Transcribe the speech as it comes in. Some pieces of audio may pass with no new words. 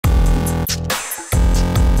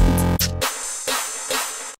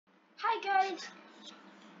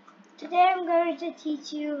today I'm going to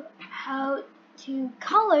teach you how to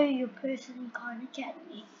color your person in Khan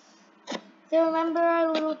Academy. So remember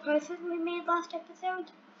our little person we made last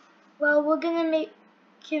episode? Well, we're going to make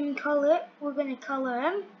him color. We're going to color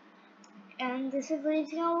him. And this is what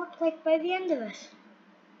he's going to look like by the end of this.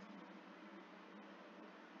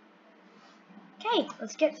 Okay,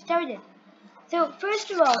 let's get started. So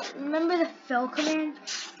first of all, remember the fill command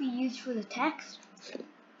we used for the text?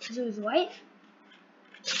 Because it was white?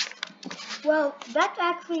 Well, that's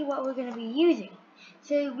actually what we're going to be using.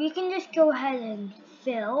 So we can just go ahead and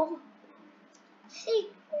fill. See,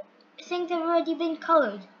 things have already been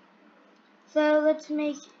colored. So let's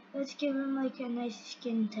give him like a nice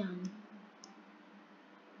skin tone.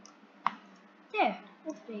 There,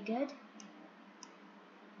 that's pretty good.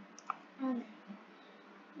 And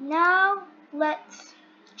now let's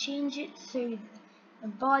change it so the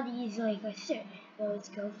body is like a circle. So let's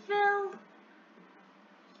go fill.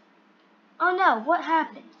 Oh no, what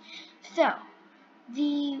happened? So,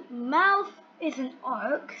 the mouth is an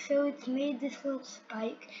arc, so it's made this little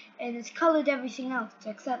spike, and it's colored everything else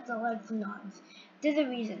except the legs and arms. There's a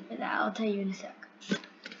reason for that, I'll tell you in a sec.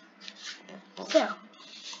 So,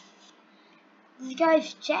 this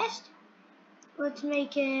guy's chest, let's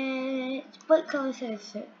make it split color so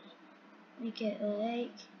make it like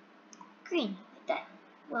green, like that.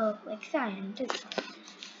 Well, like cyan, too.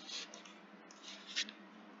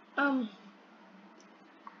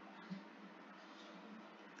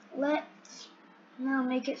 Let's now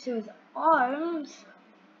make it so his arms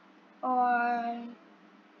are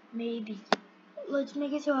let's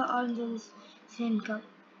make it so our arms are the same color.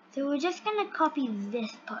 So we're just gonna copy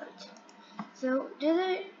this part. So there's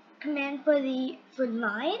a command for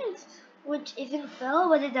lines, which isn't fill,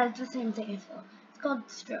 but it does the same thing as fill. It's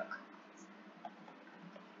called stroke.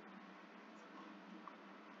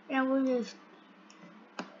 And we'll just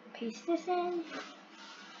paste this in.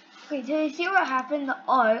 Okay, so you see what happened? The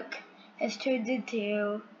arc has turned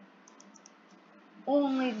into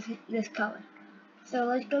only this color. So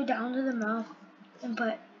let's go down to the mouth and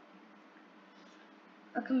put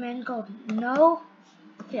a command called no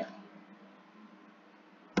fill.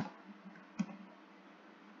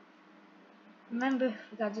 Remember,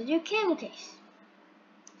 we got to do camel case.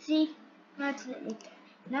 See? That's it right there.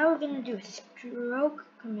 Now we're going to do a stroke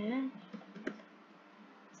command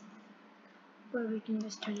where we can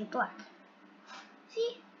just turn it black.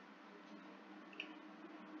 See?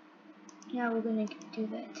 Now we're going to do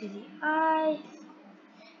that to the eyes.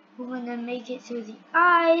 We're going to make it so the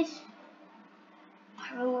eyes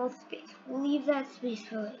have a little space. We'll leave that space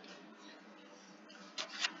for later.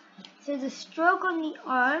 So the stroke on the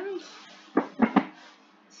arms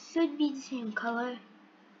should be the same color.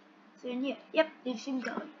 So in here, yep, they're the same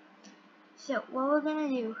color. So what we're going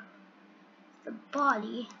to do, the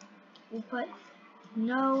body, we'll put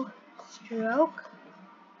no stroke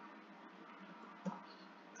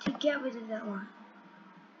to get rid of that one.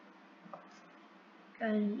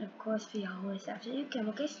 And of course we always have to do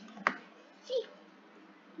camel case. See?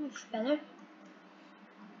 Looks better.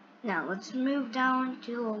 Now let's move down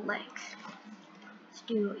to the legs. Let's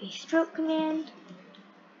do a stroke command.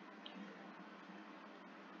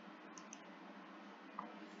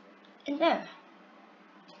 And there.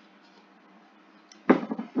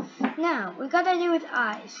 Now we gotta do his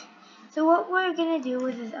eyes. So what we're gonna do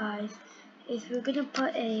with his eyes is we're gonna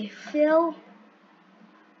put a fill,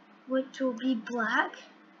 which will be black,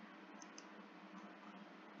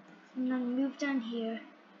 and then move down here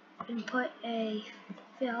and put a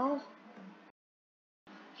fill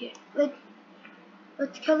here.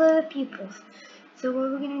 Let's color the pupils. So what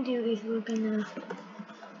we're gonna do is we're gonna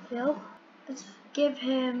fill. Let's give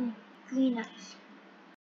him green eyes,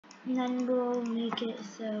 and then we'll make it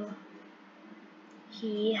so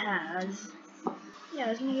he has. Yeah,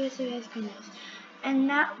 let's make it so he has green eyes. And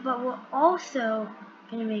that, but we're also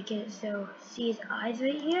gonna make it so see his eyes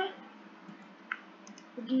right here.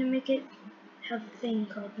 We're gonna make it have a thing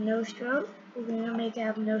called no stroke. We're gonna make it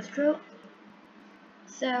have no stroke,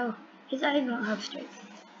 so his eyes won't have strokes.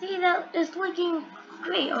 See, that is looking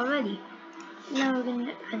great already. Now we're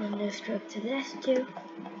gonna add a no stroke to this too.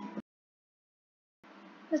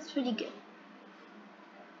 That's pretty good.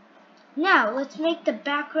 Now let's make the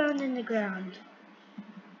background and the ground.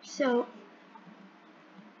 So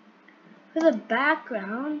for the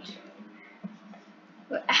background,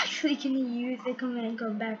 we're actually going to use the command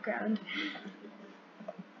called background.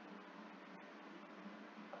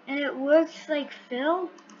 And it works like fill.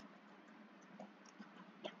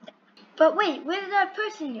 But wait, where did our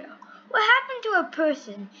person go? What happened to our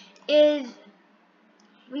person is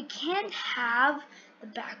we can't have the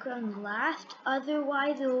background last,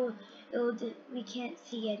 otherwise we can't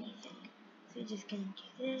see anything. So we're just gonna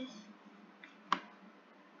do this.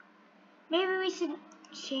 Maybe we should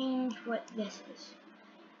change what this is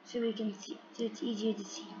so we can see, so it's easier to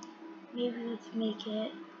see. Maybe let's make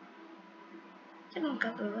it different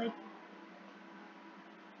color, like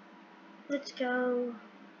let's go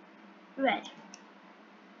red.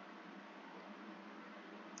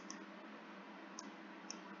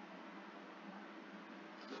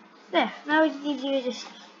 There, now it's easier to see.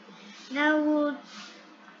 Now we'll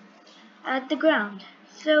add the ground.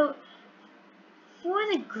 So for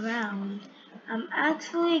the ground, I'm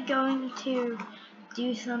actually going to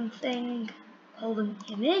do something called an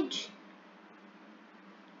image.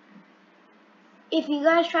 If you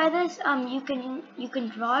guys try this, you can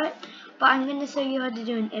draw it, but I'm going to show you how to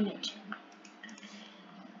do an image.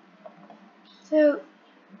 So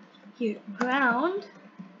here, ground,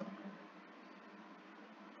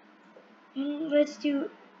 and let's do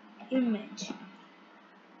image.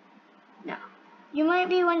 Now, you might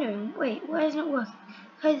be wondering, wait, why isn't it working?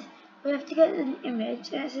 Because we have to get an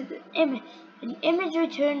image, and it says an image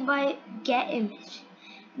returned by get image.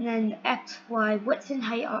 And then X, Y, width and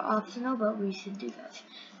height are optional, but we should do that.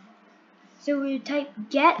 So we type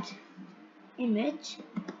get image.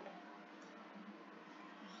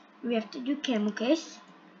 We have to do camel case.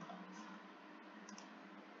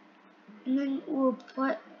 And then we'll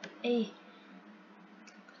put a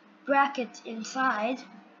bracket inside.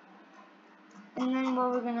 And then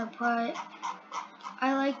what we're gonna put,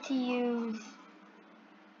 I like to use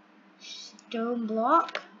stone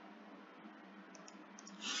block.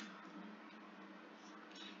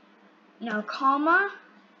 Now comma.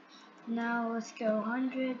 Now let's go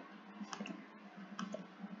 100.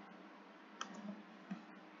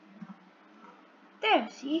 There,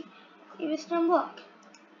 see? You have a stone block.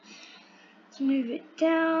 Let's move it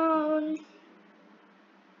down.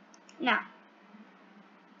 Now,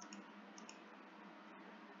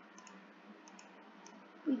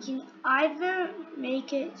 we can either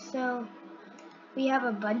make it so we have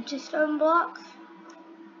a bunch of stone blocks,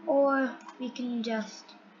 or we can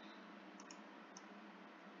just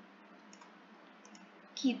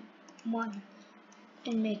keep one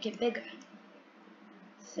and make it bigger.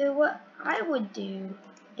 So what I would do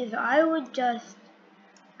is I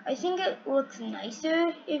think it looks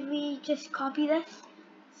nicer if we just copy this.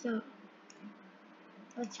 So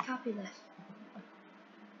let's copy this.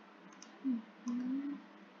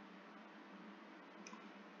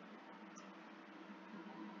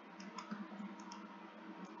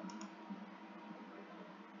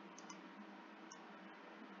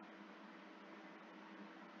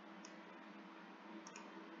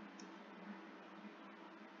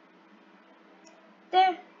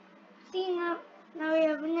 There. See, now we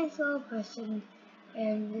have a nice little person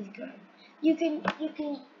and this girl. You can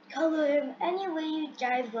color him any way you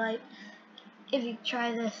guys like if you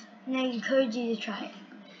try this, and I encourage you to try it.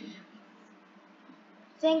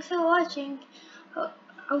 Thanks for watching.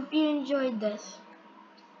 Hope you enjoyed this.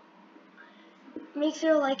 Make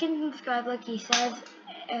sure to like and subscribe like he says,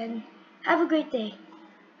 and have a great day.